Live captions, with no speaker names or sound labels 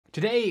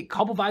Today,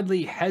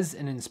 Kalberweidli has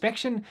an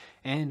inspection,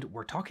 and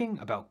we're talking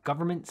about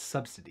government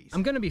subsidies.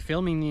 I'm going to be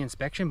filming the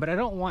inspection, but I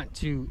don't want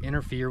to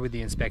interfere with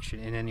the inspection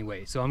in any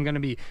way. So I'm going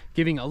to be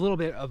giving a little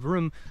bit of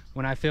room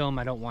when I film.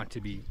 I don't want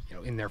to be,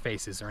 in their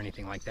faces or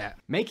anything like that.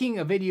 Making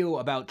a video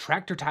about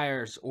tractor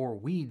tires or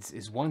weeds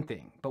is one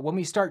thing, but when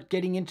we start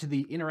getting into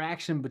the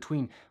interaction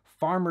between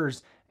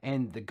farmers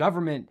and the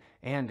government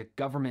and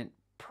government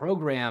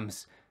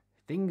programs,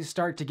 things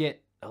start to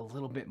get a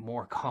little bit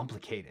more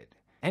complicated.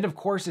 And of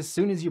course, as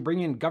soon as you bring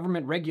in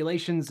government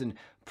regulations and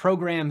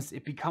programs,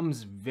 it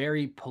becomes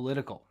very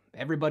political.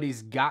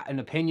 Everybody's got an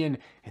opinion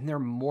and they're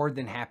more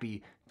than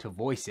happy to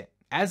voice it.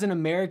 As an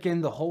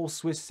American, the whole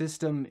Swiss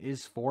system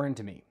is foreign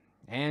to me,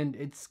 and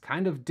it's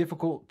kind of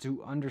difficult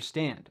to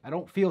understand. I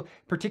don't feel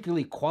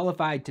particularly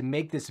qualified to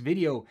make this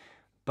video,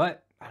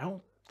 but I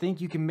don't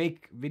think you can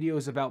make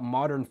videos about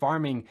modern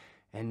farming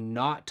and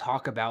not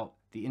talk about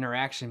the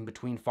interaction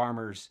between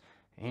farmers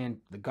and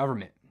the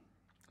government.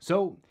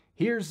 So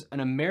here's an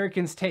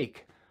American's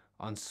take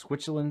on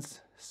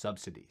Switzerland's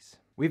subsidies.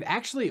 We've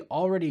actually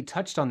already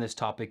touched on this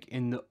topic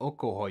in the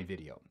Okohoi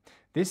video.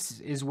 This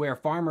is where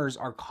farmers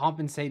are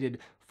compensated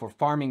for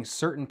farming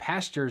certain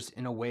pastures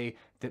in a way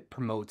that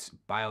promotes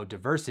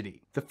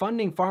biodiversity. The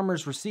funding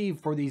farmers receive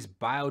for these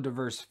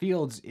biodiverse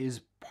fields is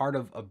part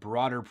of a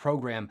broader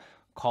program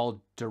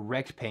called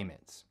direct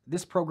payments.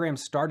 This program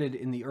started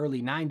in the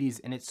early 90s,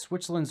 and it's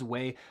Switzerland's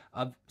way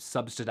of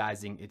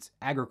subsidizing its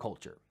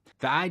agriculture.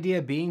 The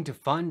idea being to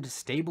fund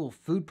stable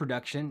food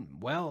production,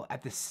 while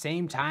at the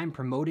same time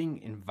promoting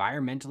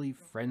environmentally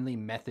friendly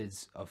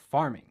methods of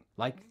farming,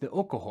 like the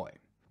Okohoi.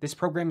 This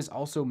program is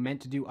also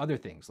meant to do other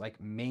things,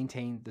 like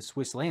maintain the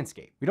Swiss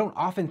landscape. We don't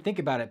often think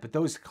about it, but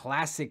those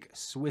classic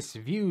Swiss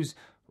views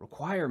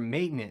require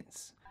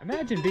maintenance.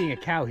 Imagine being a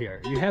cow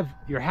here. You have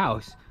your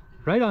house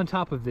right on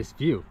top of this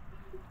view.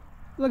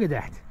 Look at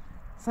that.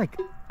 It's like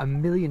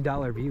 $1 million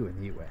view in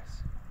the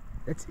US.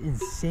 That's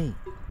insane.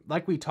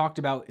 Like we talked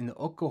about in the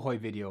Okohoi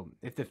video,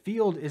 if the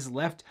field is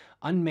left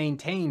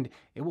unmaintained,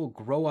 it will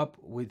grow up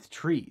with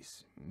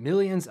trees.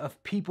 Millions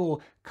of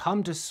people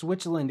come to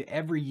Switzerland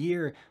every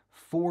year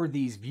for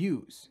these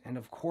views, and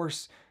of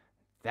course,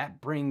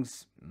 that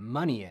brings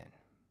money in.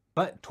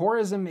 But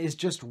tourism is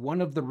just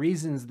one of the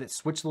reasons that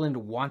Switzerland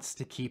wants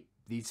to keep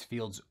these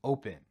fields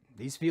open.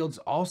 These fields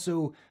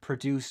also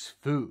produce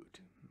food.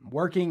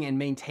 Working and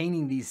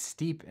maintaining these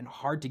steep and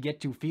hard to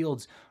get to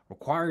fields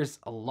requires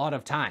a lot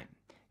of time.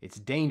 It's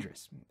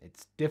dangerous,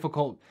 it's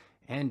difficult,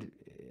 and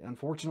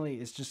unfortunately,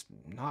 it's just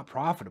not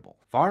profitable.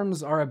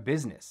 Farms are a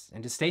business,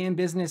 and to stay in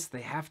business,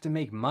 they have to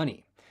make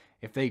money.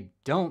 If they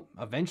don't,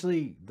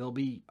 eventually they'll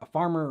be a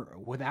farmer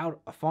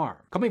without a farm.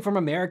 Coming from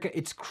America,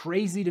 it's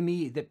crazy to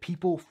me that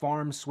people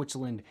farm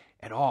Switzerland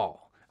at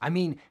all. I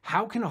mean,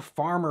 how can a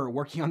farmer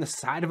working on the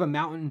side of a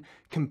mountain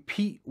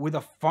compete with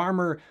a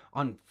farmer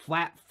on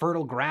flat,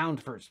 fertile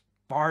ground for as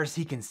far as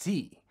he can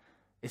see?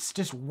 It's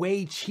just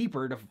way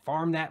cheaper to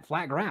farm that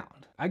flat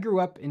ground. I grew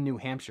up in New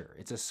Hampshire.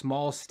 It's a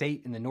small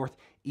state in the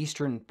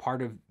northeastern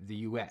part of the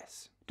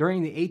US.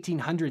 During the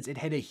 1800s, it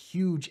had a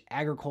huge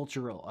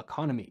agricultural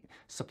economy,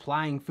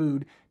 supplying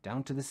food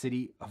down to the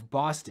city of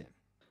Boston.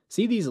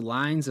 See these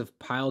lines of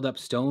piled up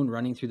stone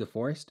running through the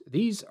forest?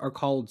 These are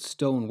called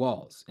stone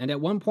walls, and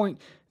at one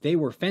point they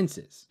were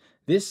fences.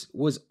 This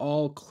was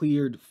all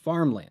cleared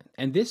farmland,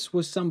 and this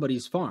was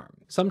somebody's farm.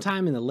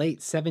 Sometime in the late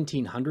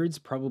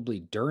 1700s, probably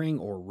during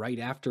or right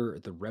after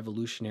the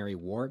Revolutionary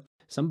War,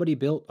 somebody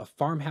built a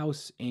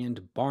farmhouse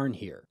and barn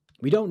here.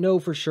 We don't know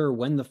for sure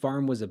when the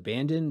farm was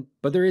abandoned,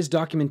 but there is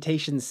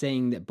documentation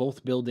saying that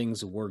both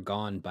buildings were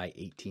gone by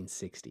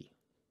 1860.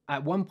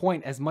 At one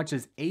point, as much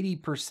as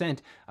 80%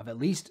 of at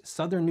least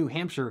Southern New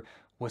Hampshire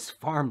was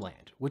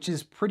farmland, which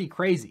is pretty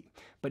crazy.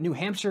 But New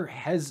Hampshire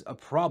has a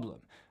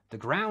problem. The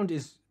ground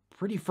is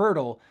pretty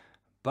fertile,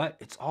 but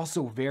it's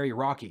also very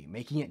rocky,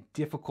 making it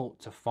difficult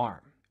to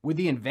farm. With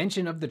the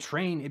invention of the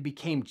train, it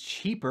became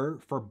cheaper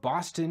for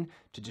Boston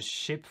to just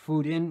ship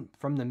food in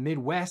from the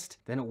Midwest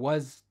than it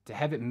was to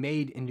have it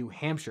made in New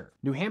Hampshire.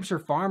 New Hampshire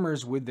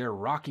farmers with their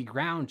rocky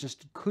ground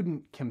just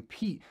couldn't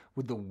compete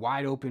with the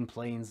wide open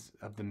plains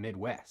of the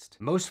Midwest.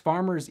 Most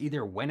farmers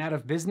either went out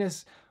of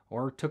business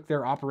or took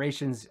their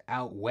operations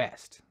out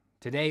west.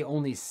 Today,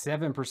 only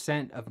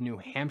 7% of New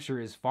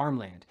Hampshire is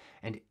farmland,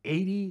 and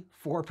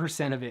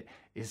 84% of it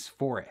is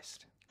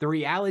forest. The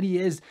reality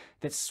is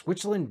that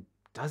Switzerland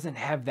doesn't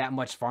have that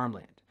much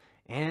farmland.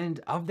 And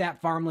of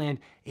that farmland,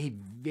 a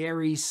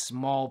very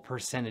small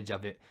percentage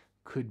of it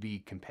could be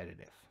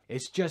competitive.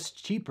 It's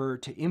just cheaper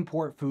to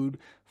import food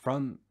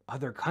from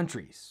other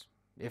countries.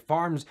 If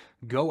farms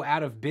go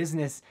out of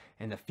business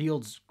and the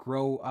fields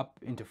grow up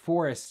into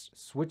forests,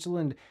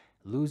 Switzerland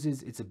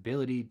loses its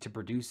ability to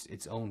produce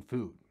its own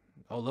food.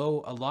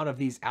 Although a lot of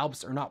these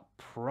Alps are not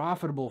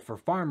profitable for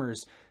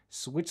farmers,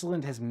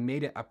 Switzerland has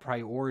made it a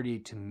priority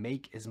to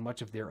make as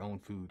much of their own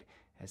food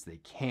as they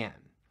can.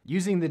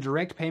 Using the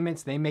direct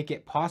payments, they make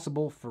it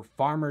possible for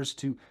farmers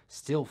to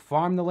still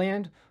farm the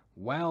land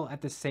while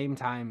at the same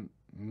time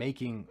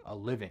making a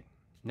living.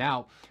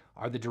 Now,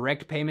 are the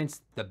direct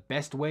payments the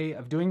best way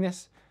of doing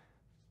this?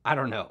 I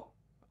don't know.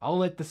 I'll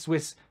let the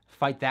Swiss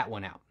fight that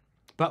one out.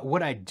 But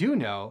what I do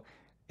know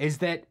is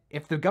that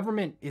if the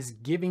government is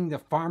giving the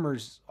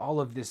farmers all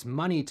of this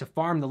money to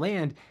farm the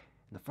land,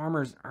 and the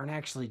farmers aren't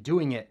actually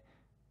doing it,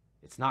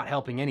 it's not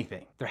helping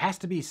anything. There has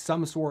to be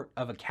some sort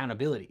of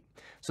accountability.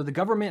 So the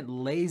government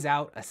lays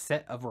out a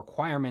set of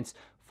requirements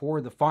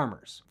for the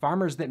farmers.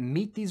 Farmers that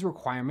meet these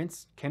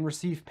requirements can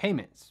receive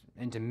payments.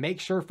 And to make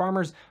sure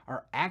farmers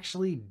are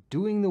actually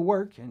doing the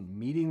work and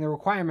meeting the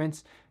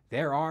requirements,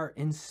 there are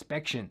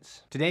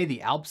inspections. Today,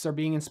 the Alps are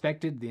being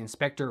inspected. The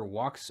inspector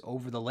walks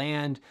over the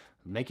land,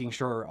 making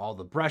sure all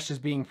the brush is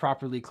being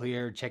properly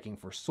cleared, checking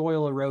for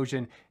soil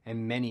erosion,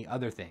 and many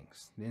other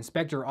things. The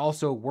inspector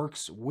also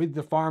works with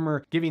the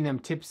farmer, giving them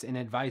tips and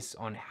advice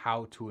on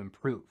how to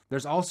improve.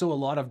 There's also a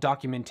lot of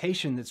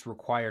documentation that's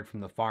required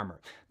from the farmer.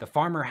 The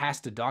farmer has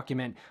to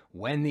document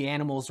when the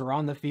animals are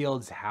on the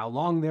fields, how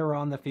long they're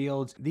on the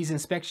fields. These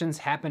inspections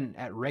happen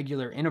at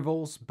regular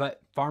intervals,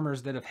 but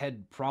farmers that have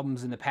had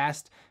problems in the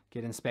past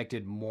get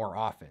inspected more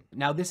often.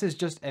 Now, this is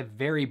just a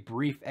very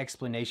brief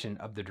explanation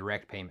of the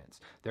direct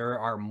payments. There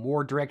are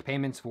more direct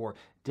payments for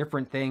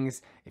different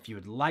things. If you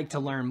would like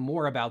to learn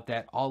more about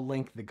that, I'll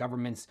link the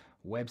government's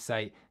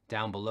website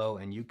down below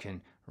and you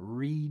can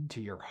read to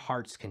your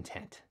heart's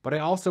content. But I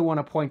also want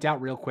to point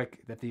out real quick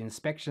that the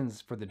inspections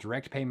for the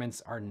direct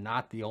payments are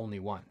not the only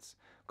ones.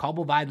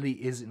 Kalberweidli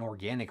is an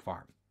organic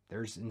farm.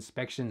 There's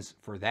inspections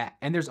for that.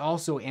 And there's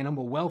also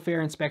animal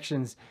welfare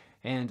inspections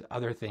and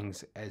other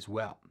things as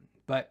well.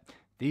 But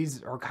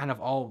these are kind of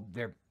all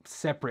their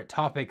separate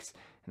topics,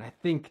 and I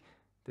think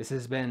this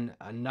has been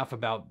enough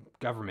about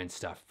government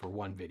stuff for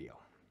one video.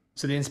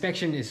 So the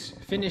inspection is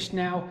finished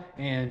now,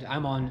 and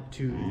I'm on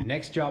to the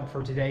next job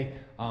for today.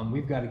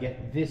 We've got to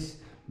get this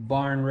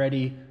barn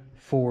ready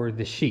for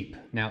the sheep.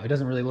 Now, it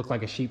doesn't really look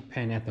like a sheep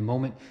pen at the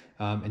moment,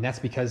 and that's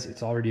because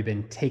it's already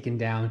been taken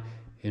down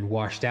and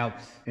washed out,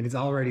 and it's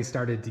already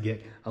started to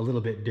get a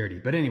little bit dirty.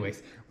 But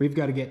anyways, we've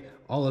got to get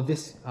all of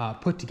this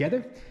put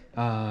together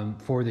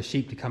for the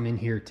sheep to come in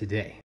here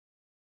today.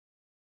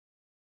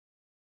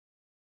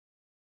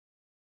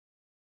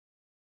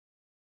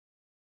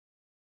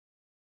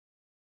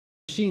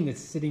 The machine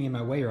that's sitting in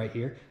my way right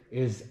here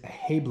is a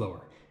hay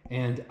blower,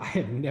 and I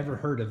had never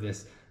heard of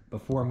this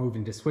before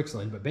moving to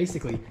Switzerland. But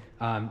basically,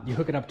 you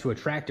hook it up to a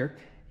tractor,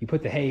 you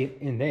put the hay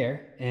in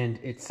there, and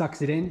it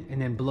sucks it in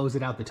and then blows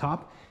it out the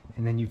top,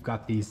 and then you've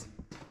got these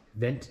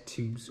vent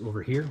tubes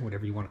over here,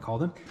 whatever you want to call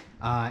them,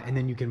 and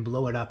then you can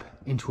blow it up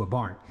into a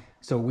barn.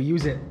 So we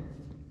use it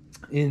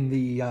in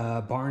the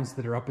barns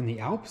that are up in the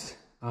Alps.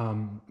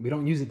 We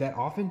don't use it that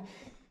often.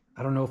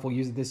 I don't know if we'll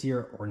use it this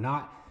year or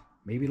not.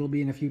 Maybe it'll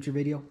be in a future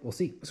video. We'll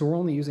see. So we're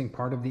only using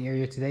part of the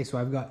area today. So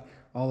I've got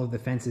all of the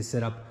fences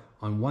set up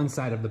on one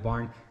side of the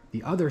barn.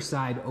 The other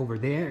side over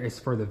there is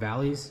for the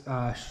Valley's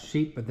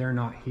sheep, but they're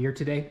not here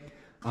today.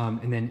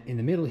 And then in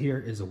the middle here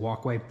is a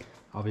walkway.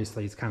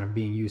 Obviously, it's kind of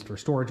being used for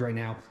storage right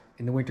now.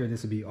 In the winter,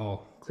 this will be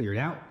all cleared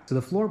out. So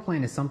the floor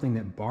plan is something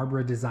that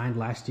Barbara designed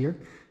last year,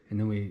 and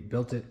then we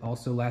built it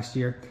also last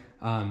year.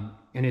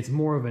 And it's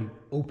more of an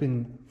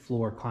open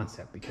floor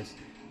concept because,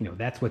 you know,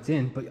 that's what's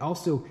in, but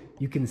also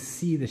you can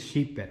see the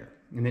sheep better.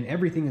 And then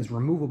everything is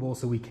removable,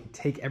 so we can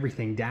take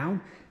everything down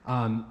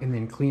and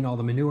then clean all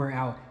the manure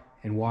out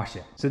and wash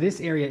it. So this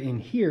area in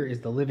here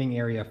is the living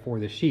area for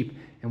the sheep,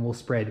 and we'll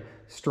spread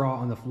straw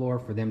on the floor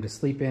for them to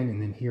sleep in.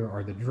 And then here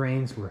are the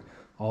drains where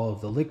all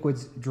of the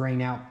liquids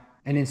drain out.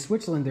 And in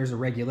Switzerland, there's a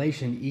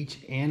regulation. Each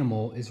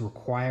animal is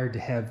required to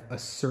have a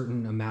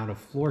certain amount of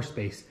floor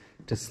space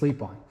to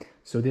sleep on.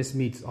 So this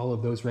meets all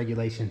of those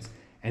regulations.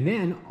 And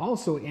then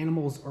also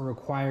animals are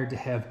required to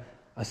have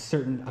a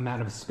certain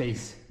amount of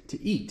space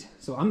to eat.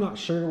 So I'm not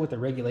sure what the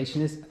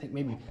regulation is. I think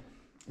maybe,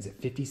 is it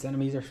 50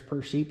 centimeters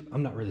per sheep?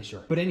 I'm not really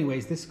sure. But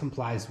anyways, this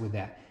complies with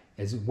that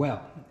as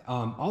well.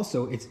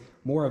 Also, it's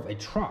more of a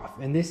trough,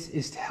 and this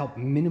is to help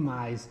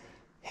minimize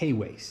hay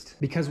waste,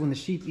 because when the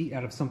sheep eat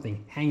out of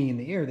something hanging in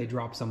the air, they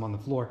drop some on the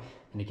floor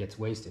and it gets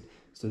wasted.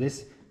 So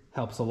this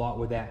helps a lot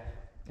with that.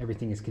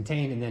 Everything is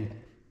contained, and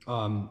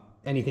then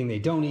anything they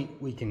don't eat,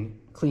 we can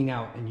clean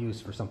out and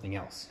use for something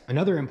else.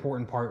 Another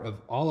important part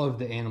of all of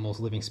the animals'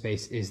 living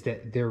space is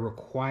that they're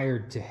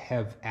required to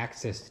have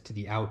access to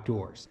the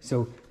outdoors.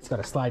 So it's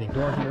got a sliding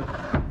door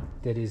here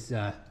that is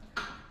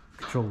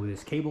controlled with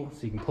this cable,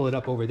 so you can pull it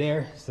up over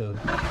there so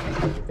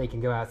they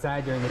can go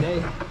outside during the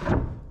day.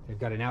 They've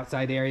got an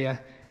outside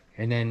area,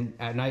 and then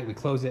at night we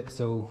close it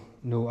so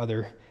no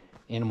other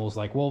animals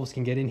like wolves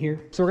can get in here.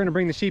 So we're gonna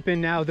bring the sheep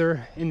in now.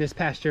 They're in this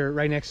pasture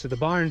right next to the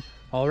barn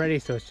already,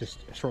 so it's just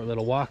a short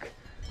little walk.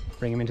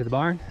 Bring them into the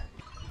barn.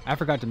 I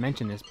forgot to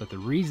mention this, but the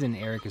reason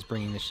Eric is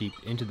bringing the sheep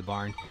into the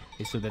barn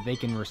is so that they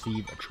can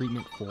receive a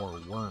treatment for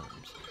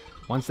worms.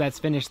 Once that's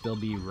finished, they'll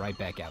be right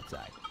back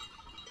outside.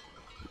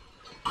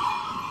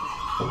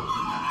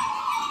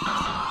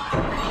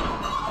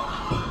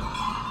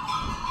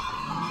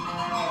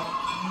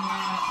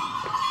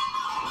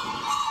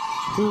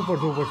 Super,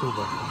 super,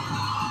 super.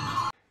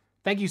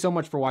 Thank you so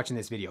much for watching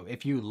this video.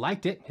 If you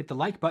liked it, hit the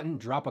like button,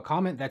 drop a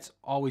comment. That's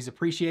always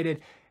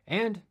appreciated,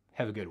 and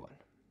have a good one.